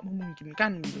demonstrasi tidak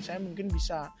memungkinkan gitu. Saya mungkin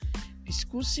bisa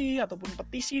diskusi ataupun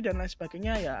petisi dan lain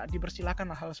sebagainya, ya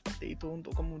dipersilakan hal seperti itu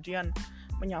untuk kemudian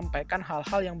menyampaikan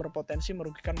hal-hal yang berpotensi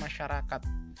merugikan masyarakat.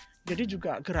 Jadi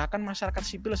juga gerakan masyarakat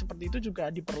sipil seperti itu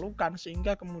juga diperlukan,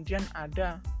 sehingga kemudian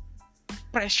ada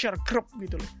pressure group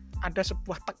gitu loh, ada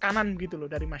sebuah tekanan gitu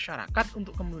loh dari masyarakat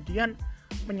untuk kemudian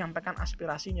menyampaikan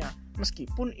aspirasinya.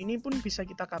 Meskipun ini pun bisa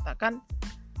kita katakan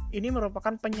ini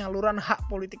merupakan penyaluran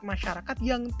hak politik masyarakat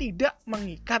yang tidak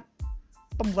mengikat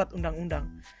pembuat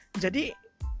undang-undang. Jadi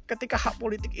ketika hak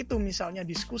politik itu misalnya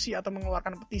diskusi atau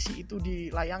mengeluarkan petisi itu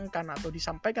dilayangkan atau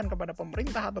disampaikan kepada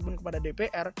pemerintah ataupun kepada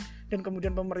DPR, dan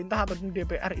kemudian pemerintah ataupun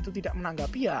DPR itu tidak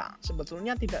menanggapi, ya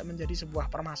sebetulnya tidak menjadi sebuah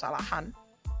permasalahan.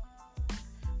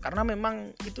 Karena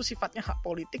memang itu sifatnya hak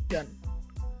politik dan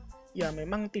ya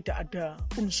memang tidak ada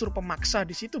unsur pemaksa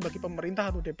di situ bagi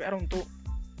pemerintah atau DPR untuk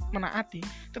menaati.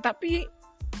 Tetapi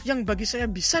yang bagi saya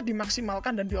bisa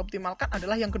dimaksimalkan dan dioptimalkan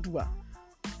adalah yang kedua.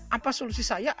 Apa solusi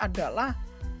saya adalah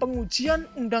pengujian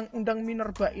undang-undang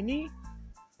Minerba ini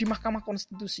di Mahkamah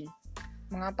Konstitusi.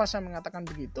 Mengapa saya mengatakan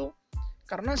begitu?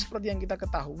 Karena seperti yang kita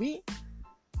ketahui,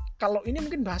 kalau ini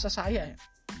mungkin bahasa saya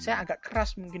agak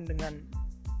keras mungkin dengan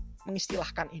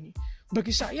mengistilahkan ini.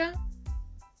 Bagi saya,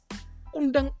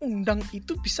 undang-undang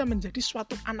itu bisa menjadi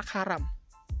suatu anak haram.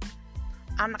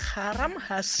 Anak haram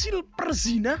hasil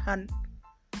perzinahan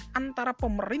antara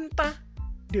pemerintah,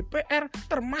 DPR,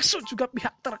 termasuk juga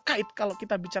pihak terkait. Kalau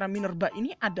kita bicara Minerba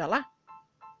ini adalah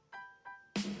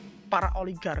para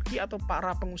oligarki atau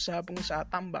para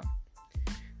pengusaha-pengusaha tambang.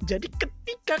 Jadi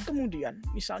ketika kemudian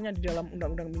misalnya di dalam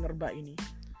undang-undang Minerba ini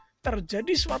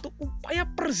terjadi suatu upaya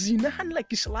perzinahan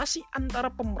legislasi antara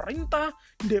pemerintah,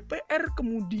 DPR,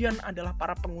 kemudian adalah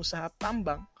para pengusaha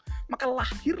tambang, maka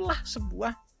lahirlah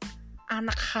sebuah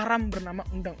anak haram bernama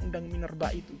Undang-Undang Minerba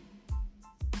itu.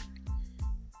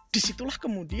 Disitulah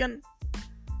kemudian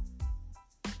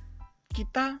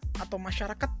kita atau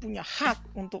masyarakat punya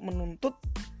hak untuk menuntut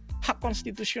hak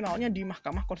konstitusionalnya di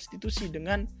Mahkamah Konstitusi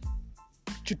dengan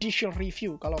judicial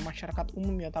review kalau masyarakat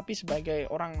umum ya, tapi sebagai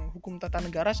orang hukum tata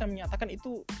negara saya menyatakan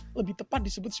itu lebih tepat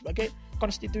disebut sebagai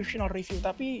constitutional review.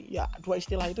 Tapi ya dua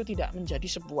istilah itu tidak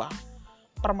menjadi sebuah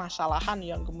permasalahan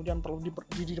yang kemudian perlu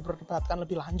diperdebatkan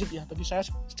lebih lanjut ya. Bagi saya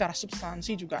secara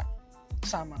substansi juga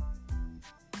sama.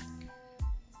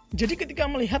 Jadi ketika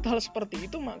melihat hal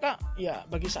seperti itu, maka ya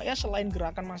bagi saya selain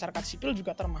gerakan masyarakat sipil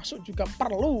juga termasuk juga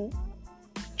perlu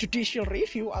judicial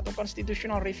review atau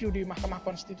constitutional review di Mahkamah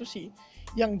Konstitusi.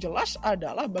 Yang jelas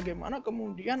adalah bagaimana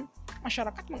kemudian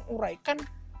masyarakat menguraikan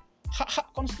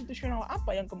hak-hak konstitusional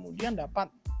apa yang kemudian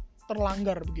dapat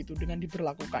terlanggar begitu dengan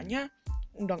diberlakukannya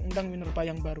Undang-Undang Minerba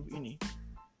yang baru ini.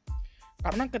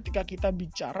 Karena ketika kita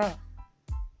bicara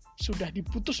sudah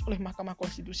diputus oleh Mahkamah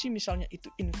Konstitusi misalnya itu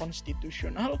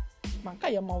inkonstitusional, maka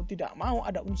ya mau tidak mau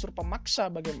ada unsur pemaksa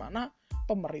bagaimana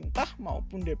pemerintah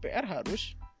maupun DPR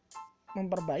harus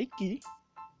memperbaiki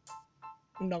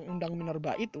Undang-Undang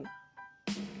Minerba itu.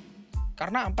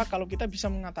 Karena apa? Kalau kita bisa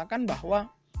mengatakan bahwa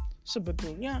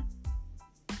sebetulnya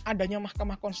adanya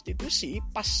Mahkamah Konstitusi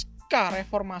pasca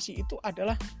reformasi itu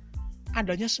adalah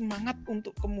adanya semangat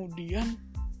untuk kemudian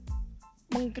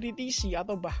mengkritisi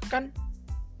atau bahkan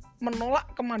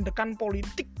menolak kemandekan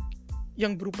politik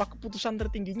yang berupa keputusan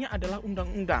tertingginya adalah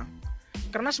undang-undang.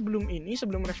 Karena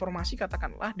sebelum reformasi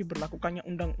katakanlah diberlakukannya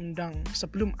undang-undang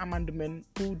sebelum amandemen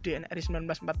UUD NRI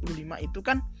 1945 itu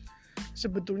kan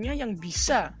sebetulnya yang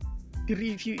bisa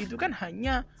direview itu kan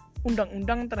hanya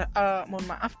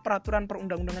peraturan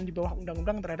perundang-undangan di bawah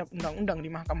undang-undang terhadap undang-undang di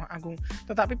Mahkamah Agung.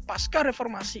 Tetapi pasca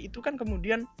reformasi itu kan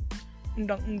kemudian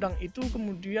undang-undang itu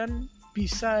kemudian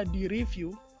bisa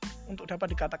direview untuk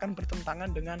dapat dikatakan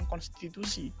bertentangan dengan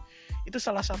konstitusi. Itu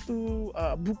salah satu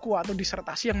buku atau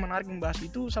disertasi yang menarik membahas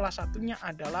itu. Salah satunya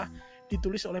adalah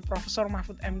ditulis oleh Profesor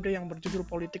Mahfud MD yang berjudul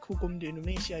Politik, Hukum di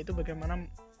Indonesia. Itu bagaimana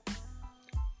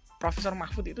Profesor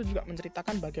Mahfud itu juga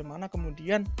menceritakan bagaimana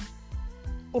kemudian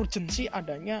urgensi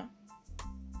adanya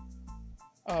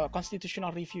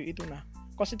constitutional review itu. Nah,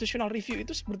 constitutional review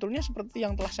itu sebetulnya seperti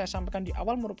yang telah saya sampaikan di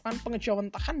awal merupakan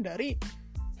pengejauhantahan dari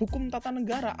hukum tata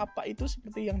negara. Apa itu?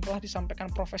 Seperti yang telah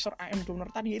disampaikan Profesor A.M. Donner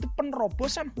tadi, yaitu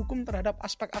penerobosan hukum terhadap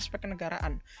aspek-aspek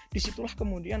kenegaraan. Disitulah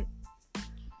kemudian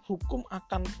hukum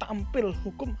akan tampil,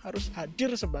 hukum harus hadir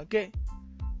sebagai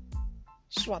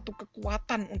suatu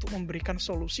kekuatan untuk memberikan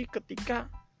solusi ketika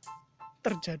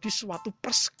terjadi suatu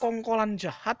persekongkolan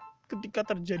jahat, ketika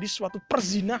terjadi suatu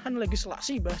perzinahan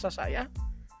legislasi bahasa saya.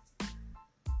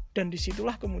 Dan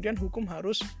disitulah kemudian hukum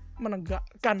harus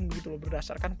menegakkan begitu loh,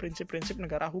 berdasarkan prinsip-prinsip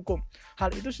negara hukum.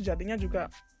 Hal itu sejatinya juga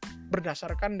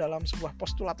berdasarkan dalam sebuah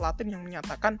postulat Latin yang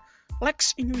menyatakan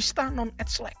lex injusta non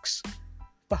et lex,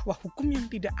 bahwa hukum yang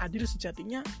tidak adil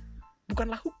sejatinya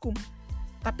bukanlah hukum,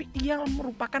 tapi ia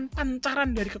merupakan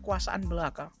pancaran dari kekuasaan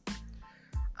belaka.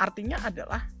 Artinya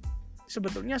adalah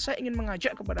sebetulnya saya ingin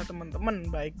mengajak kepada teman-teman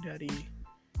baik dari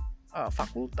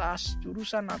fakultas,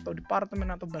 jurusan atau departemen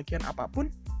atau bagian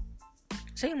apapun,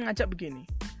 saya ingin mengajak begini.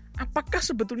 Apakah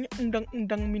sebetulnya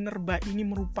Undang-Undang Minerba ini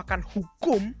merupakan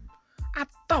hukum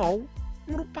atau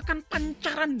merupakan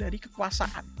pancaran dari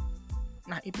kekuasaan?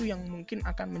 Nah, itu yang mungkin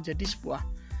akan menjadi sebuah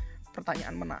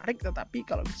pertanyaan menarik. Tetapi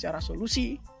kalau bicara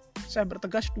solusi, saya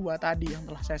bertegas dua tadi yang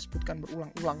telah saya sebutkan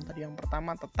berulang-ulang. Tadi yang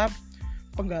pertama tetap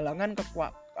penggalangan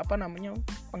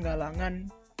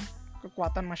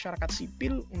kekuatan masyarakat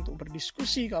sipil untuk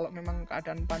berdiskusi. Kalau memang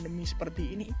keadaan pandemi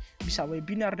seperti ini bisa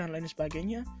webinar dan lain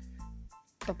sebagainya.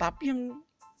 Tetapi yang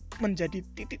menjadi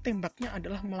titik tembaknya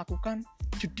adalah melakukan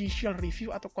judicial review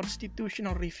atau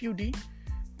constitutional review di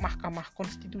Mahkamah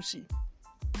Konstitusi.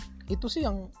 Itu sih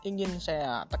yang ingin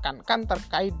saya tekankan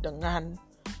terkait dengan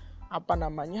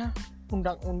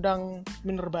Undang-Undang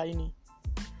Minerba ini.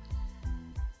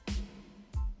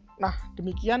 Nah,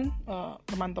 demikian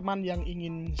teman-teman yang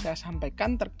ingin saya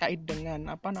sampaikan terkait dengan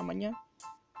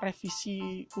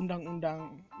revisi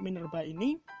Undang-Undang Minerba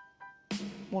ini.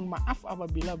 Mohon maaf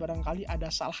apabila barangkali ada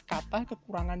salah kata,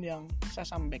 kekurangan yang saya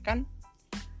sampaikan.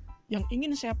 Yang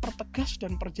ingin saya pertegas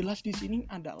dan perjelas di sini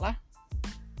adalah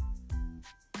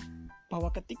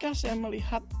bahwa ketika saya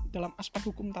melihat dalam aspek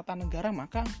hukum tata negara,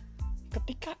 maka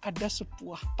ketika ada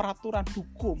sebuah peraturan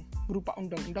hukum berupa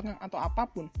undang-undang atau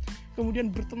apapun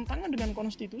kemudian bertentangan dengan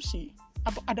konstitusi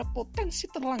atau ada potensi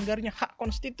terlanggarnya hak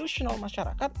konstitusional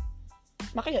masyarakat,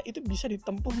 maka ya itu bisa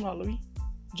ditempuh melalui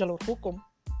jalur hukum.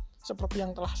 Seperti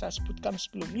yang telah saya sebutkan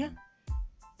sebelumnya,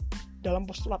 dalam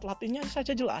postulat Latinnya saja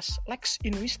jelas, lex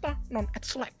injusta non et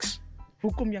lex.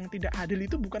 Hukum yang tidak adil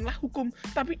itu bukanlah hukum,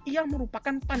 tapi ia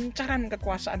merupakan pancaran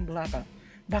kekuasaan belaka.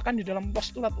 Bahkan di dalam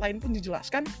postulat lain pun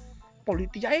dijelaskan,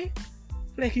 politiae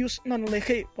legius non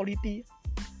lege politi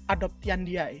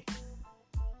adoptiandiae.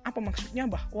 Apa maksudnya?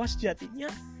 Bahwa sejatinya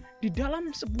di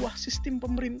dalam sebuah sistem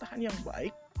pemerintahan yang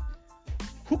baik,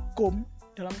 hukum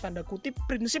dalam tanda kutip,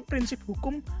 prinsip-prinsip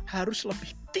hukum harus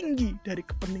lebih tinggi dari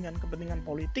kepentingan-kepentingan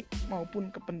politik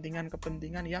maupun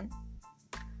kepentingan-kepentingan yang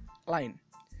lain.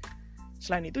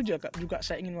 Selain itu juga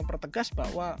saya ingin mempertegas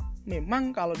bahwa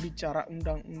memang kalau bicara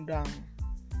undang-undang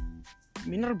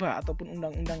minerba ataupun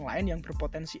undang-undang lain yang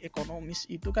berpotensi ekonomis,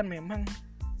 itu kan memang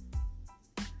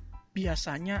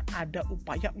biasanya ada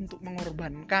upaya untuk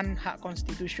mengorbankan hak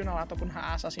konstitusional ataupun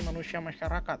hak asasi manusia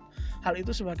masyarakat. Hal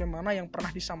itu sebagaimana yang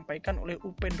pernah disampaikan oleh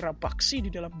Upendra Bakshi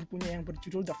di dalam bukunya yang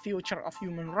berjudul The Future of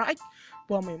Human Rights,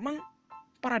 bahwa memang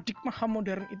paradigma HAM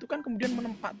modern itu kan kemudian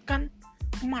menempatkan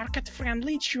market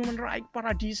friendly human right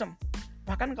paradigm.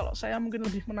 Bahkan kalau saya mungkin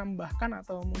lebih menambahkan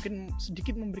atau mungkin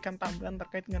sedikit memberikan tambahan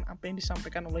terkait dengan apa yang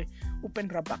disampaikan oleh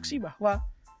Upendra Bakshi, bahwa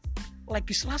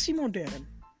legislasi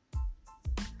modern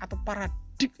atau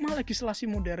paradigma legislasi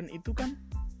modern itu kan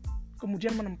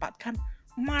kemudian menempatkan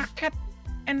market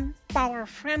and power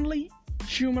friendly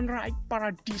human right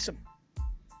paradigm,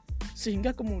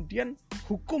 sehingga kemudian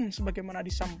hukum sebagaimana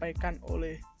disampaikan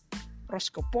oleh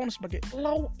Roscoe Pound sebagai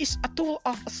law is a tool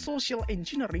of a social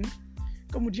engineering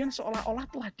kemudian seolah-olah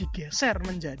telah digeser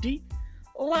menjadi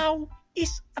law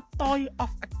is a toy of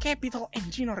a capital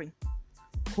engineering.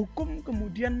 Hukum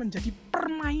kemudian menjadi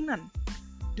permainan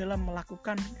dalam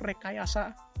melakukan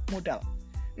rekayasa modal.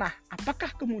 Nah,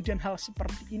 apakah kemudian hal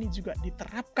seperti ini juga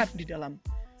diterapkan di dalam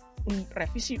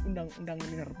revisi Undang-Undang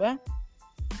Minerba?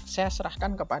 Saya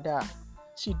serahkan kepada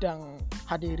sidang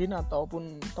hadirin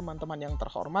ataupun teman-teman yang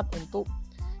terhormat untuk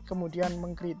kemudian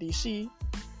mengkritisi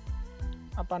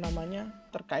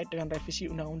terkait dengan revisi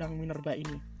Undang-Undang Minerba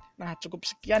ini. Nah, cukup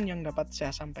sekian yang dapat saya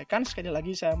sampaikan. Sekali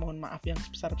lagi saya mohon maaf yang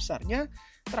sebesar-besarnya.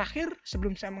 Terakhir,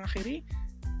 sebelum saya mengakhiri,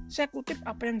 saya kutip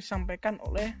apa yang disampaikan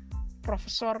oleh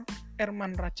Profesor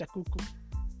Erman Rajagugu,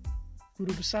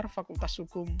 Guru Besar Fakultas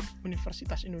Hukum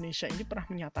Universitas Indonesia. Ini pernah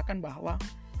menyatakan bahwa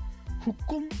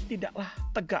hukum tidaklah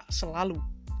tegak selalu.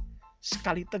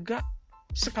 Sekali tegak,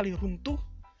 sekali runtuh,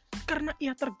 karena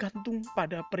ia tergantung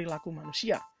pada perilaku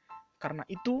manusia. Karena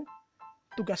itu,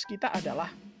 tugas kita adalah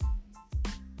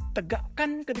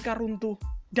tegakkan ketika runtuh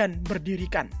dan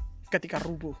berdirikan ketika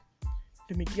rubuh.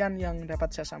 Demikian yang dapat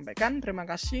saya sampaikan. Terima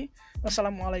kasih.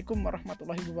 Wassalamualaikum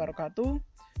warahmatullahi wabarakatuh.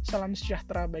 Salam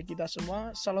sejahtera bagi kita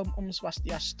semua. Salam Om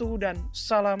Swastiastu dan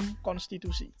salam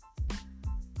konstitusi.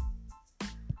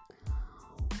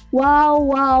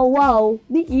 Wow.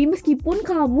 Dicky, meskipun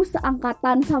kamu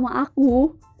seangkatan sama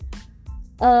aku,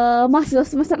 masih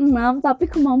semester 6, tapi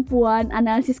kemampuan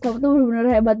analisis kamu tuh benar-benar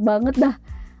hebat banget dah.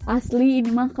 Asli,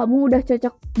 ini mah kamu udah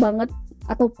cocok banget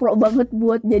atau pro banget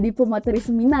buat jadi pemateri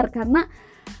seminar, karena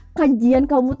kajian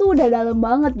kamu tuh udah dalam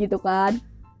banget gitu kan.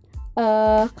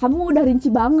 Kamu udah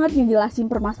rinci banget ngejelasin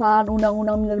permasalahan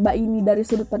Undang-Undang Minerba ini dari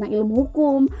sudut pandang ilmu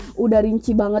hukum, udah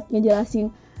rinci banget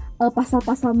ngejelasin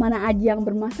pasal-pasal mana aja yang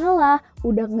bermasalah,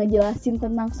 udah ngejelasin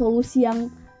tentang solusi yang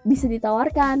bisa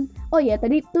ditawarkan. Oh iya,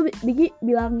 tadi tuh Dicky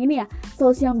bilang ini ya,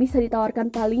 solusi yang bisa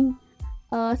ditawarkan paling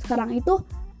sekarang itu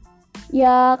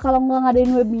ya kalau nggak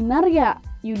ngadain webinar ya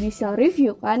judicial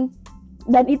review kan.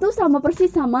 Dan itu sama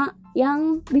persis sama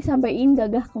yang disampaikan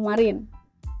Gagah kemarin.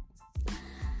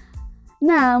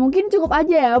 Nah, mungkin cukup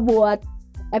aja ya buat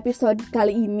episode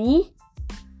kali ini.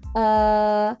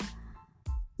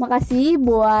 Makasih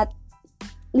buat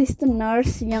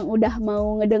listeners yang udah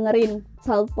mau ngedengerin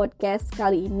Salut Podcast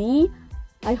kali ini.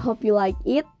 I hope you like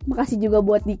it. Makasih juga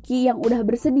buat Dicky yang udah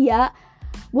bersedia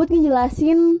buat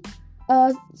ngejelasin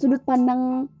sudut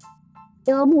pandang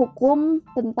ilmu hukum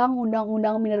tentang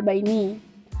Undang-Undang Minerba ini.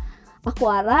 Aku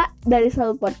Ara dari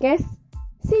Salut Podcast.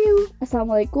 See you.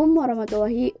 Assalamualaikum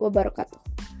warahmatullahi wabarakatuh.